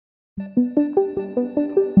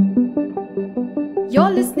You're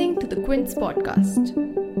listening to the Quince podcast.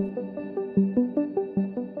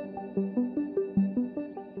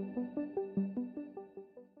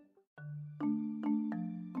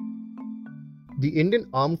 The Indian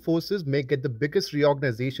Armed Forces may get the biggest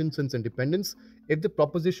reorganization since independence if the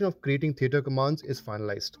proposition of creating theatre commands is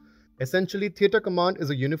finalized. Essentially, Theatre Command is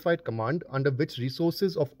a unified command under which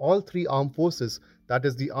resources of all three armed forces, that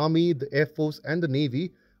is, the Army, the Air Force, and the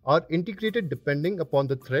Navy, are integrated depending upon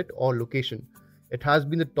the threat or location. It has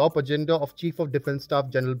been the top agenda of Chief of Defence Staff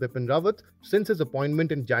General Bipin Rawat since his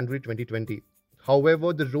appointment in January 2020.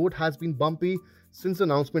 However, the road has been bumpy since the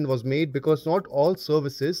announcement was made because not all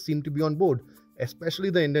services seem to be on board, especially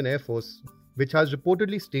the Indian Air Force, which has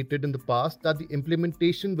reportedly stated in the past that the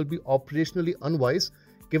implementation will be operationally unwise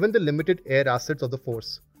given the limited air assets of the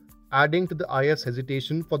force. Adding to the IF's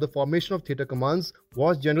hesitation for the formation of theatre commands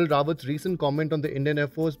was General Rawat's recent comment on the Indian Air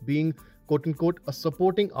Force being quote-unquote a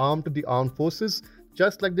supporting arm to the armed forces,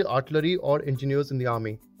 just like the artillery or engineers in the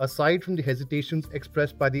army. Aside from the hesitations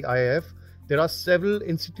expressed by the IAF, there are several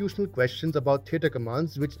institutional questions about theatre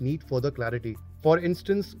commands which need further clarity. For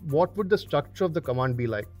instance, what would the structure of the command be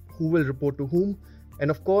like? Who will report to whom? And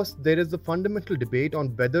of course, there is the fundamental debate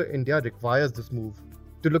on whether India requires this move.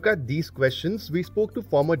 To look at these questions, we spoke to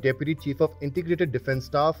former Deputy Chief of Integrated Defence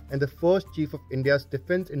Staff and the first Chief of India's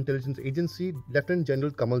Defence Intelligence Agency, Lieutenant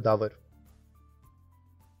General Kamal Dawar.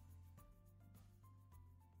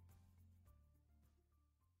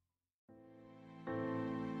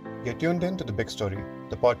 You're tuned in to The Big Story,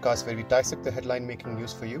 the podcast where we dissect the headline-making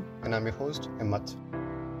news for you, and I'm your host, Himmat.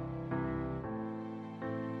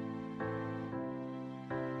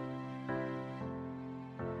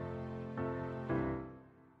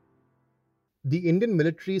 The Indian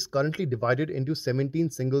military is currently divided into 17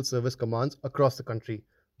 single service commands across the country.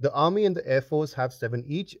 The Army and the Air Force have 7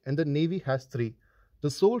 each, and the Navy has 3. The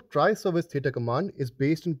sole Tri-Service Theatre Command is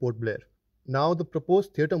based in Port Blair. Now, the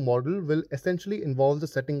proposed theatre model will essentially involve the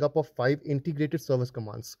setting up of 5 integrated service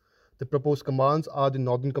commands. The proposed commands are the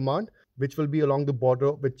Northern Command, which will be along the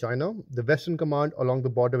border with China, the Western Command along the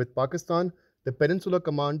border with Pakistan, the Peninsular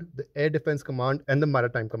Command, the Air Defence Command, and the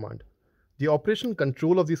Maritime Command. The operational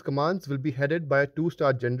control of these commands will be headed by a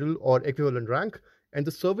 2-star general or equivalent rank, and the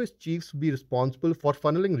service chiefs will be responsible for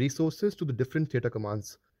funneling resources to the different theatre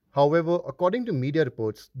commands. However, according to media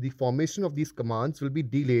reports, the formation of these commands will be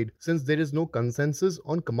delayed since there is no consensus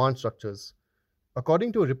on command structures.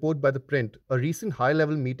 According to a report by The Print, a recent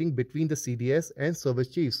high-level meeting between the CDS and service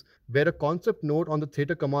chiefs, where a concept note on the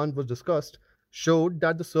theatre command was discussed, showed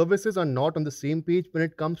that the services are not on the same page when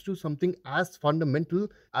it comes to something as fundamental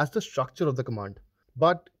as the structure of the command.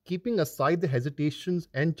 But keeping aside the hesitations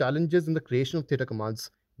and challenges in the creation of theatre commands,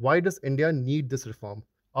 why does India need this reform?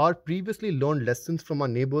 Are previously learned lessons from our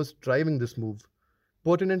neighbours driving this move?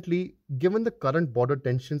 Pertinently, given the current border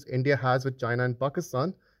tensions India has with China and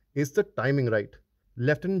Pakistan, is the timing right?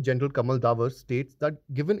 Lieutenant General Kamal Dawar states that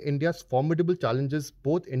given India's formidable challenges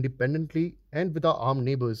both independently and with our armed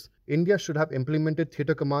neighbours, India should have implemented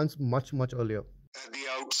theatre commands much earlier. At the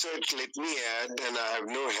outset, let me add, and I have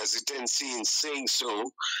no hesitancy in saying so,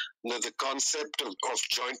 that the concept of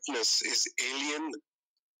jointness is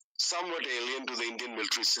somewhat alien to the Indian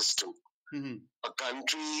military system. A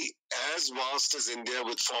country as vast as India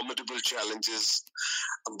with formidable challenges,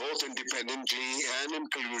 both independently and in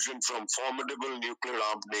collusion from formidable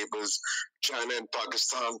nuclear-armed neighbors, China and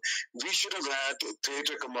Pakistan, we should have had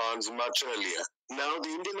theatre commands much earlier. Now, the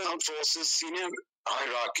Indian Armed Forces senior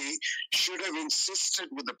hierarchy should have insisted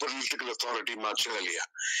with the political authority much earlier.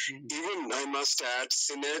 Even, I must add,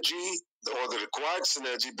 synergy or the required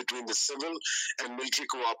synergy between the civil and military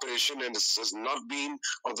cooperation, and this has not been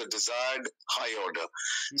of the desired high order.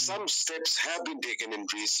 Some steps have been taken in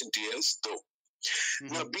recent years, though.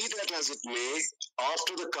 Now, be that as it may,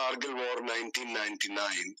 after the Kargil War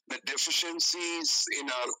 1999, the deficiencies in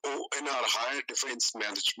our higher defense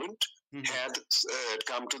management had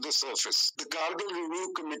come to the surface. The Kargil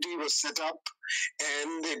Review Committee was set up,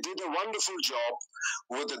 and they did a wonderful job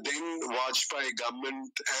with the then Vajpayee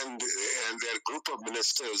government and their group of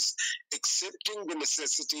ministers accepting the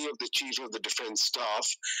necessity of the Chief of the Defense Staff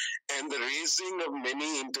and the raising of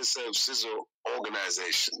many inter-services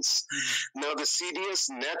organizations. Now, the CDS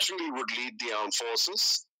naturally would lead the armed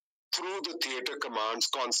forces through the theatre commands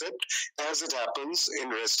concept as it happens in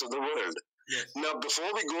the rest of the world. Yes. Now,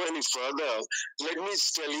 before we go any further, let me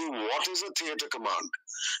tell you what is a theatre command.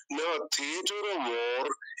 Now, a theatre of war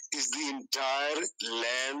is the entire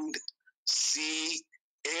land, sea,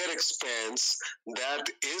 air expanse that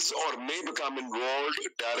is or may become involved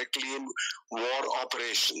directly in war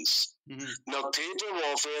operations. Now, theater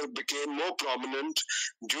warfare became more prominent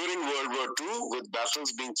during World War II, with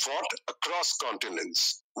battles being fought across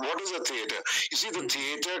continents. What is a theater? You see, the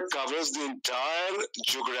theater covers the entire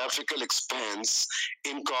geographical expanse,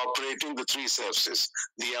 incorporating the three services: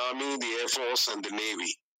 the Army, the Air Force, and the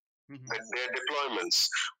Navy. Their deployments,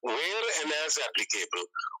 where and as applicable,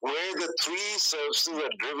 where the three services are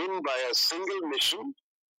driven by a single mission,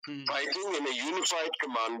 fighting in a unified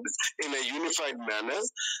command, in a unified manner,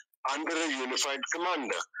 under a unified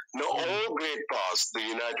commander. Now, all great powers, the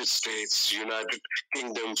United States, United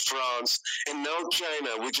Kingdom, France, and now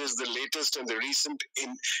China, which is the latest and the recent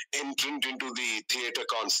entrant into the theater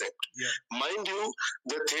concept. Mind you,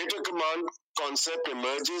 the theater command concept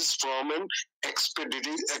emerges from an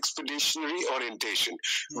expeditionary orientation.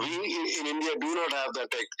 We in India do not have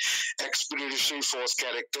that expeditionary force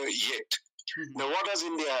character yet. Now, what does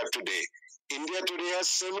India have today? India today has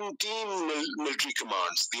 17 military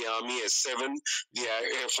commands. The Army has 7, the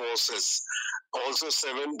Air Force has also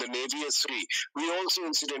 7, the Navy has 3. We also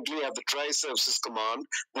incidentally have the Tri-Services Command,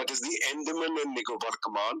 that is the Andaman and Nicobar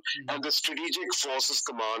Command, and the Strategic Forces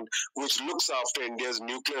Command, which looks after India's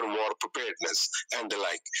nuclear war preparedness and the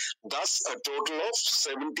like. Thus, a total of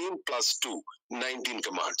 17 plus 2. 19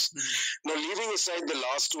 commands. Now, leaving aside the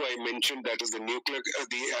last two I mentioned, that is the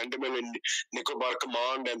Andaman and Nicobar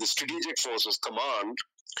Command and the Strategic Forces Command,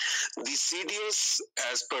 the CDS,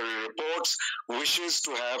 as per reports, wishes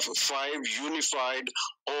to have 5 unified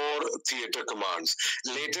or theater commands.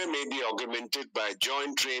 Later may be augmented by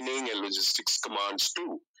joint training and logistics commands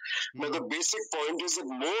too. Now, the basic point is that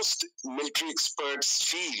most military experts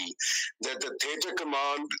feel that the theater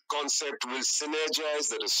command concept will synergize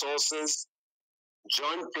the resources.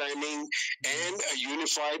 Joint planning and a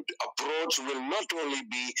unified approach will not only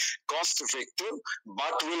be cost effective,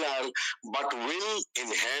 but will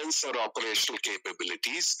enhance our operational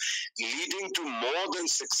capabilities, leading to more than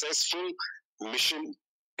successful mission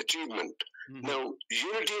achievement. Now,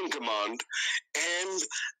 unity in command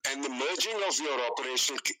and the merging of your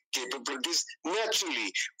operational capabilities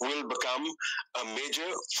naturally will become a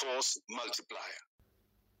major force multiplier.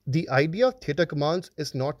 The idea of theatre commands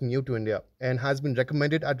is not new to India and has been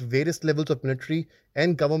recommended at various levels of military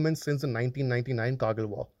and government since the 1999 Kargil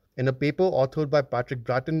War. In a paper authored by Patrick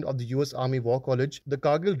Bratton of the US Army War College, the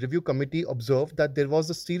Kargil Review Committee observed that there was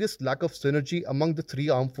a serious lack of synergy among the three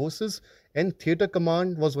armed forces, and theatre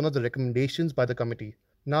command was one of the recommendations by the committee.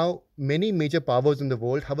 Now, many major powers in the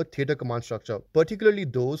world have a theatre command structure, particularly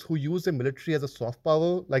those who use their military as a soft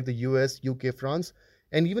power like the US, UK, France,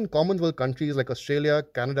 and even Commonwealth countries like Australia,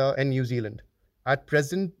 Canada, and New Zealand. At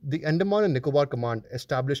present, the Andaman and Nicobar Command,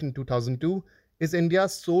 established in 2002, is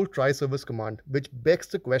India's sole tri-service command, which begs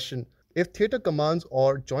the question, if theatre commands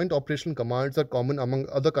or joint operational commands are common among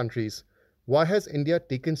other countries, why has India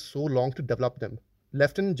taken so long to develop them?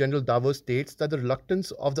 Lieutenant General Davar states that the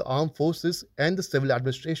reluctance of the armed forces and the civil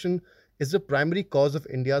administration is the primary cause of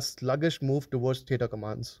India's sluggish move towards theatre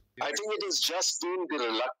commands. I think it has just been the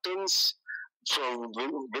reluctance from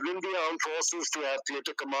within the armed forces to have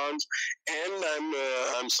theatre commands, and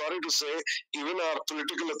I'm sorry to say, even our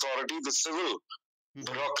political authority, the civil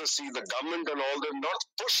bureaucracy, the government and all, they've not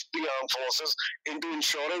pushed the armed forces into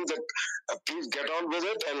ensuring that please get on with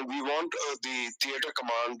it, and we want the theatre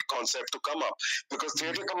command concept to come up, because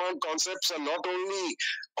theatre command concepts are not only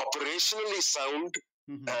operationally sound,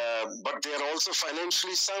 but they are also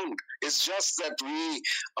financially sound. It's just that we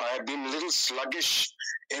have been a little sluggish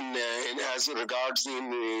in as regards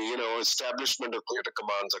the establishment of theatre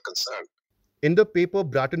commands are concerned. In the paper,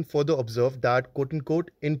 Bratton further observed that,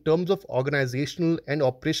 quote-unquote, in terms of organizational and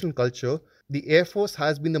operational culture, the Air Force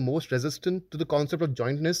has been the most resistant to the concept of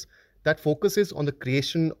jointness that focuses on the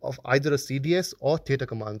creation of either a CDS or theatre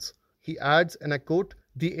commands. He adds, and I quote,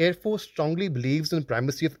 the Air Force strongly believes in the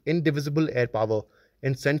primacy of indivisible air power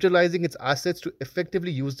and centralizing its assets to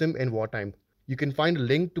effectively use them in wartime. You can find a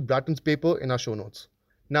link to Bratton's paper in our show notes.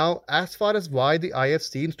 Now, as far as why the IF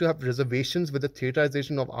seems to have reservations with the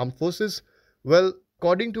theatrization of armed forces, well,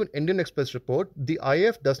 according to an Indian Express report, the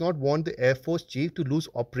IF does not want the Air Force Chief to lose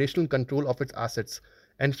operational control of its assets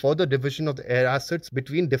and further division of the air assets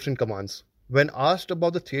between different commands. When asked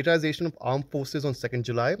about the theatrization of armed forces on 2nd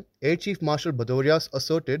July, Air Chief Marshal Bhadauria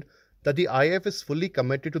asserted that the IF is fully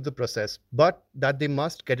committed to the process, but that they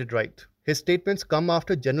must get it right. His statements come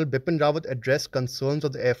after General Bipin Rawat addressed concerns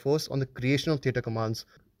of the Air Force on the creation of theatre commands,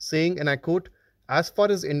 saying, and I quote, as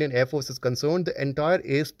far as Indian Air Force is concerned, the entire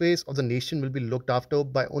airspace of the nation will be looked after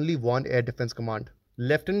by only one Air Defence Command.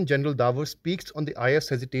 Lieutenant General Davar speaks on the IF's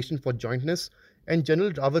hesitation for jointness and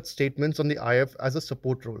General Rawat's statements on the IF as a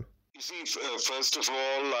support role? You see, first of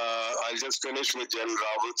all, I'll just finish with General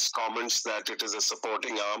Rawat's comments that it is a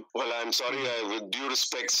supporting arm. Well, I'm sorry, with due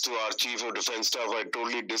respects to our Chief of Defence Staff, I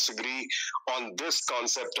totally disagree on this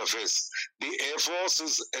concept of his. The Air Force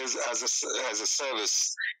is as a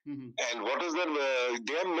service. And what is there?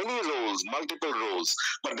 There are many roles, multiple roles,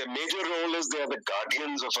 but the major role is they are the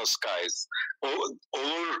guardians of our skies,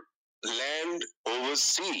 over land, over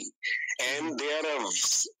sea, and they are a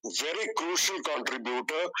very crucial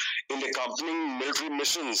contributor in accompanying military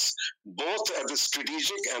missions, both at the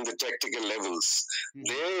strategic and the tactical levels.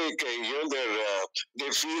 They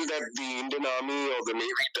feel that the Indian Army or the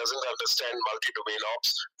Navy doesn't understand multi-domain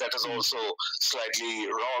ops. That is also slightly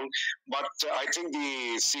wrong. But I think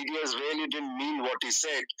the CDS really didn't mean what he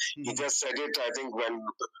said. He just said it, I think, when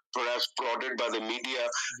perhaps prodded by the media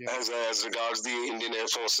as regards the Indian Air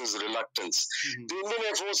Force's reluctance. The Indian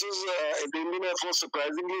Air Force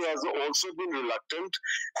surprisingly has also been reluctant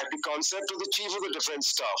at the concept of the Chief of the Defence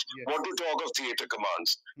Staff. What to talk of theatre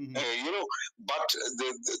commands? But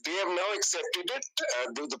they have now accepted it.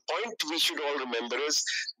 The point we should all remember is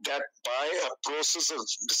that by a process of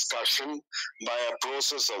discussion, by a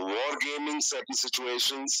process of wargaming certain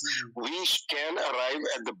situations, we can arrive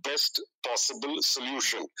at the best possible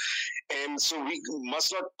solution. And so we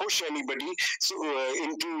must not push anybody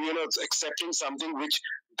into accepting something which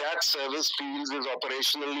that service feels is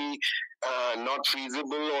operationally not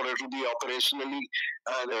feasible, or it will be operationally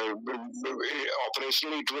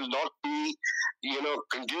it will not be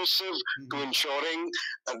conducive to ensuring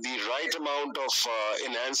the right amount of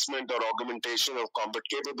enhancement or augmentation of combat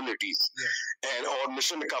capabilities and or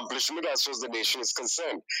mission accomplishment as far as the nation is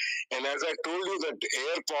concerned. And as I told you, that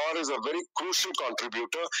air power is a very crucial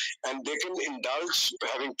contributor, and they can indulge,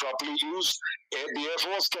 having properly used, the Air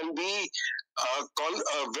Force can be a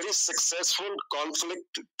very successful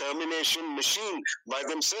conflict termination machine by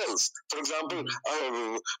themselves. For example,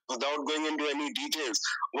 without going into any details,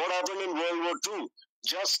 what happened in World War II?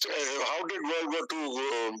 Just how did World War II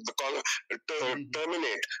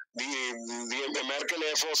terminate? The American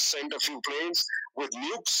Air Force sent a few planes with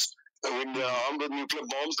nukes, armed with nuclear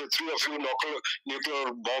bombs. They threw a few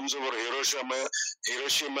nuclear bombs over Hiroshima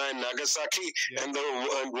and Nagasaki, and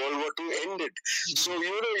World War II ended. So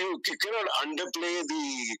you cannot underplay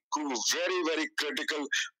the very, very critical,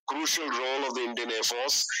 crucial role of the Indian Air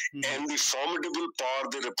Force and the formidable power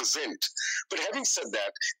they represent. But having said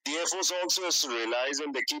that, the Air Force also has to realize,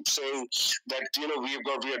 and they keep saying that we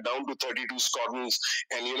are down to 32 squadrons,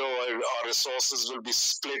 and our resources will be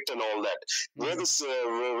split and all that. Where this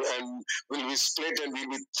and will be split, and we'll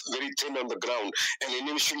be very thin on the ground. And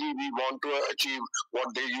initially, we want to achieve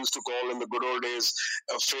what they used to call in the good old days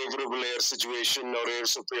a favorable air situation or air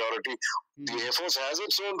superiority. The Air Force has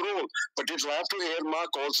its own role, but it will have to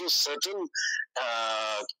earmark also certain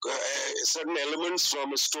elements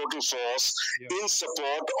from its total force in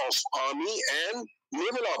support of Army and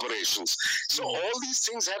naval operations. So all these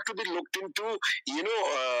things have to be looked into,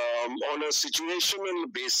 on a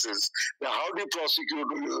situational basis. Now, how do you prosecute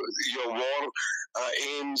your war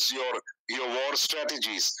aims, your war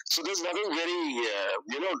strategies? So there's nothing very,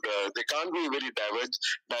 there can't be very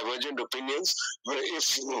divergent opinions.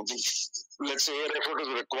 If let's say air effort is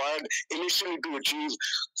required initially to achieve,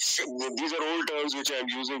 these are old terms which I'm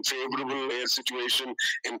using, favorable air situation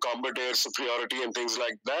in combat air superiority and things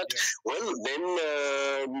like that. Well, then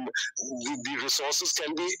the resources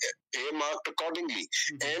can be earmarked accordingly,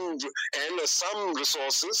 and some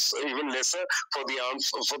resources even lesser for the army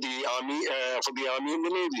and the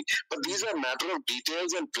navy. But these are matter of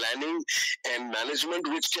details and planning and management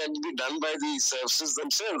which can be done by the services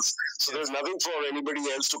themselves. So there's nothing for anybody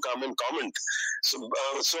else to come and comment. So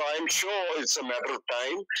I'm sure it's a matter of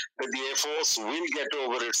time that the Air Force will get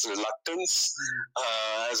over its reluctance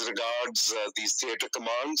as regards these theatre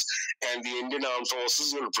commands, and the Indian Armed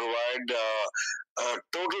Forces will provide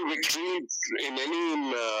total victory in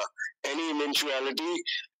any eventuality,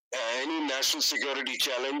 any national security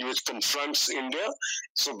challenge which confronts India.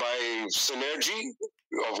 So by synergy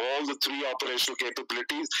of all the three operational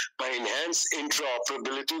capabilities, by enhanced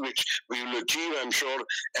interoperability, which we will achieve, I'm sure,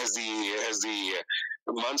 as the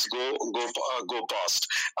months go past.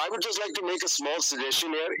 I would just like to make a small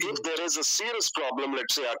suggestion here. If there is a serious problem,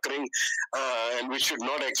 let's say, occurring, and which should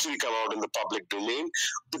not actually come out in the public domain,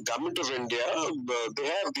 the government of India, they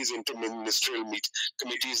have these interministerial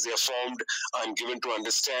committees. They are formed and given to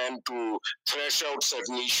understand to thresh out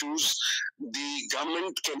certain issues. The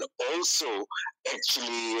government can also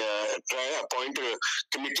actually appoint a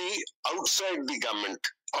committee outside the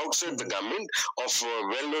government outside the government of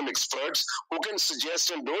well-known experts who can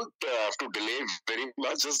suggest, and don't have to delay very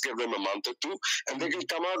much, just give them a month or two, and they can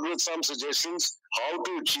come out with some suggestions how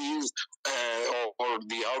to achieve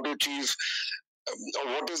how to achieve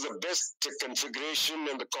what is the best configuration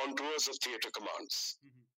and the contours of theatre commands.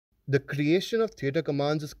 The creation of theatre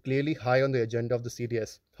commands is clearly high on the agenda of the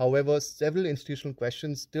CDS. However, several institutional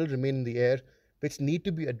questions still remain in the air which need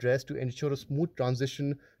to be addressed to ensure a smooth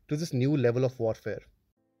transition to this new level of warfare.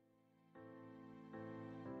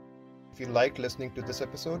 If you liked listening to this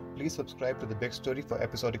episode, please subscribe to The Big Story for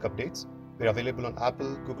episodic updates. We're available on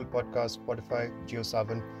Apple, Google Podcasts, Spotify,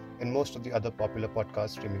 JioSaavn, and most of the other popular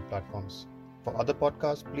podcast streaming platforms. For other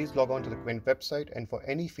podcasts, please log on to the Quint website, and for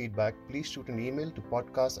any feedback, please shoot an email to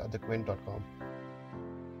podcast@thequint.com.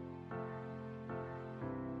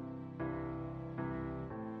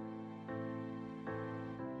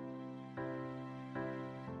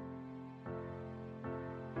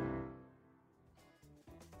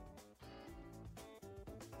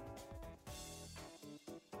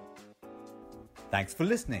 Thanks for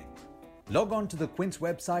listening. Log on to the Quint's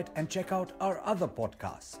website and check out our other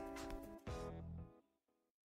podcasts.